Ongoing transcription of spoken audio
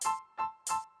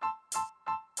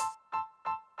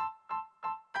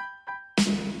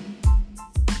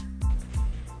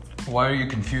Why are you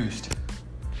confused?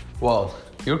 Well,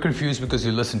 you're confused because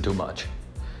you listen too much.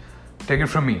 Take it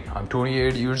from me. I'm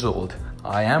 28 years old.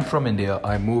 I am from India.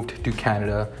 I moved to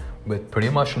Canada with pretty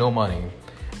much no money.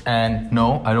 And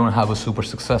no, I don't have a super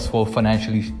successful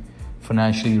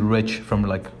financially rich from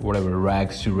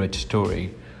rags to rich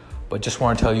story. But just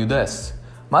want to tell you this.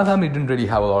 My family didn't really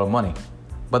have a lot of money,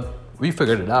 but we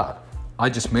figured it out. I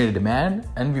just made a demand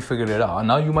and we figured it out.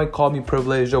 Now you might call me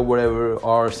privileged or whatever,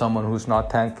 or someone who's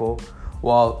not thankful.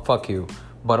 Well, fuck you.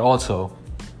 But also,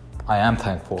 I am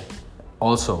thankful.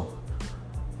 Also,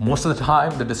 most of the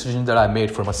time, the decisions that I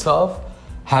made for myself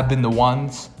have been the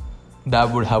ones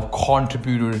that would have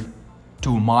contributed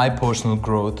to my personal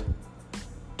growth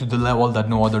to the level that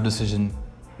no other decision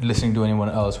listening to anyone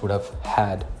else would have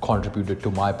had contributed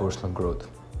to my personal growth.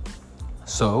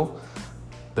 So,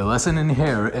 the lesson in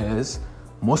here is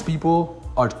most people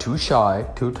are too shy,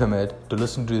 too timid to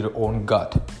listen to their own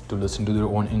gut, to listen to their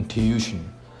own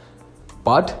intuition.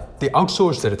 But they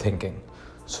outsource their thinking.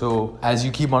 So as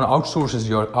you keep on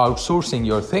outsourcing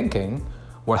your thinking,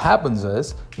 what happens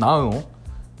is now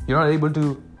you're not able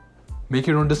to make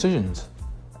your own decisions.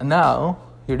 And now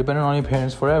you're dependent on your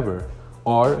parents forever,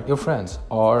 or your friends,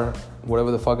 or whatever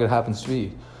the fuck it happens to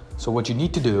be. So what you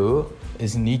need to do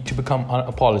is need to become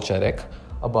unapologetic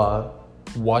about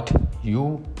what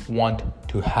you want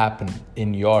to happen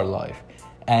in your life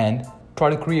and try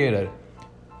to create it.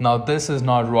 Now, this is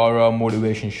not raw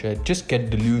motivation shit. Just get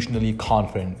delusionally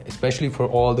confident, especially for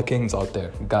all the kings out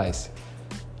there. Guys,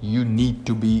 you need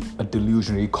to be a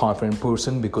delusionally confident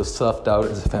person because self-doubt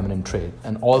is a feminine trait.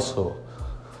 And also,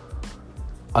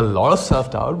 a lot of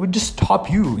self-doubt would just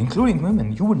stop you, including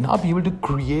women. You would not be able to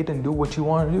create and do what you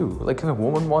want to do. Like if a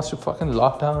woman wants to fucking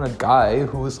lock down a guy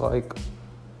who's like,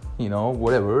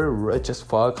 whatever, rich as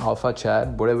fuck, alpha chat,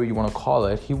 whatever you want to call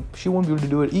it, she won't be able to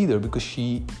do it either because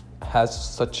she has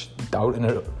such doubt in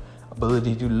her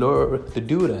ability to lure the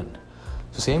dude in.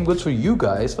 So same goes for you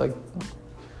guys. Like,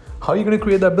 how are you going to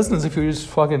create that business if you're just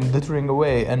fucking dithering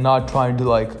away and not trying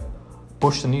to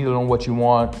push the needle on what you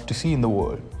want to see in the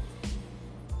world?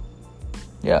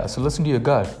 Yeah, so listen to your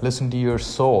gut, listen to your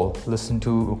soul, listen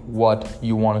to what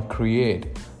you want to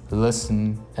create,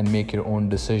 listen and make your own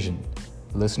decision.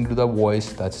 Listen to the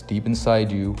voice that's deep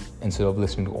inside you instead of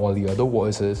listening to all the other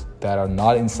voices that are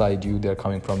not inside you, they're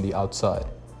coming from the outside.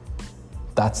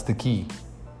 That's the key.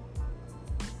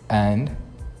 And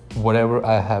whatever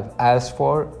I have asked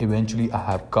for, eventually I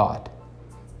have got.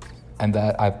 And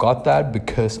that I've got that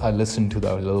because I listened to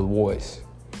that little voice.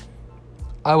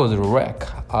 I was a wreck.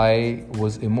 I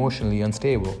was emotionally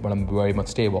unstable, but I'm very much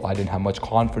stable. I didn't have much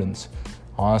confidence.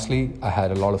 Honestly, I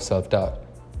had a lot of self-doubt.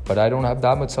 But I don't have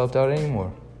that much self-doubt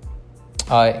anymore.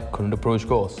 I couldn't approach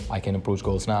goals. I can approach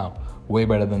goals now. Way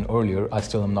better than earlier. I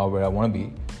still am not where I want to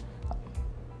be.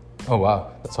 Oh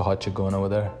wow, that's a hot chick going over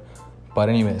there. But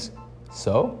anyways,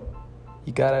 so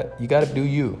you gotta do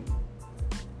you.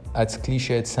 As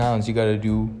cliche it sounds, you gotta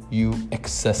do you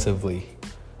excessively.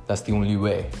 That's the only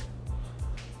way.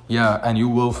 Yeah, and you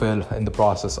will fail in the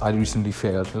process. I recently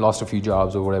failed, lost a few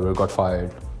jobs or whatever, got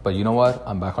fired. But you know what?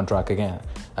 I'm back on track again.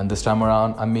 And this time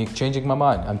around, I'm changing my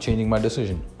mind. I'm changing my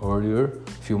decision. Earlier,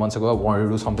 a few months ago, I wanted to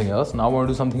do something else. Now I want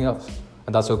to do something else.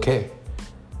 And that's okay.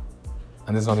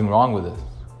 And there's nothing wrong with it.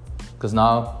 Because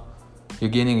now you're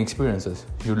gaining experiences.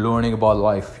 You're learning about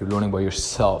life. You're learning about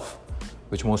yourself,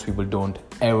 which most people don't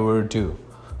ever do.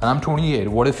 And I'm 28.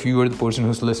 What if you are the person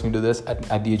who's listening to this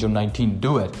at the age of 19?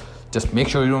 Do it. Just make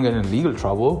sure you don't get in legal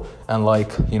trouble and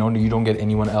you don't get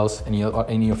anyone else,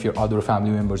 any of your other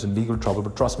family members in legal trouble.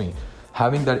 But trust me,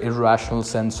 having that irrational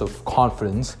sense of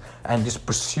confidence and just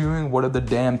pursuing whatever the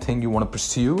damn thing you want to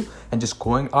pursue and just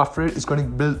going after it is going to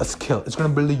build a skill. It's going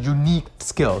to build a unique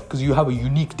skill because you have a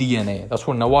unique DNA. That's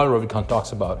what Naval Ravikant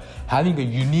talks about. Having a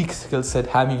unique skill set,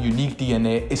 having a unique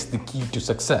DNA is the key to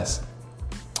success.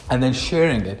 And then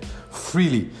sharing it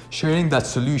freely, sharing that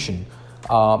solution.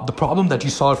 The problem that you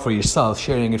solve for yourself,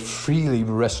 sharing it freely with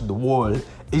the rest of the world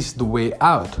is the way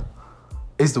out.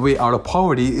 Is the way out of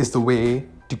poverty, is the way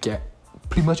to get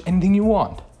pretty much anything you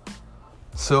want.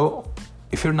 So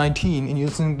if you're 19 and you're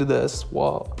listening to this,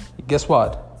 well, guess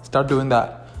what? Start doing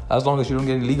that. As long as you don't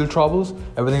get any legal troubles,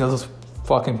 everything else is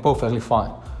fucking perfectly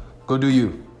fine. Go do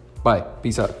you. Bye.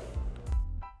 Peace out.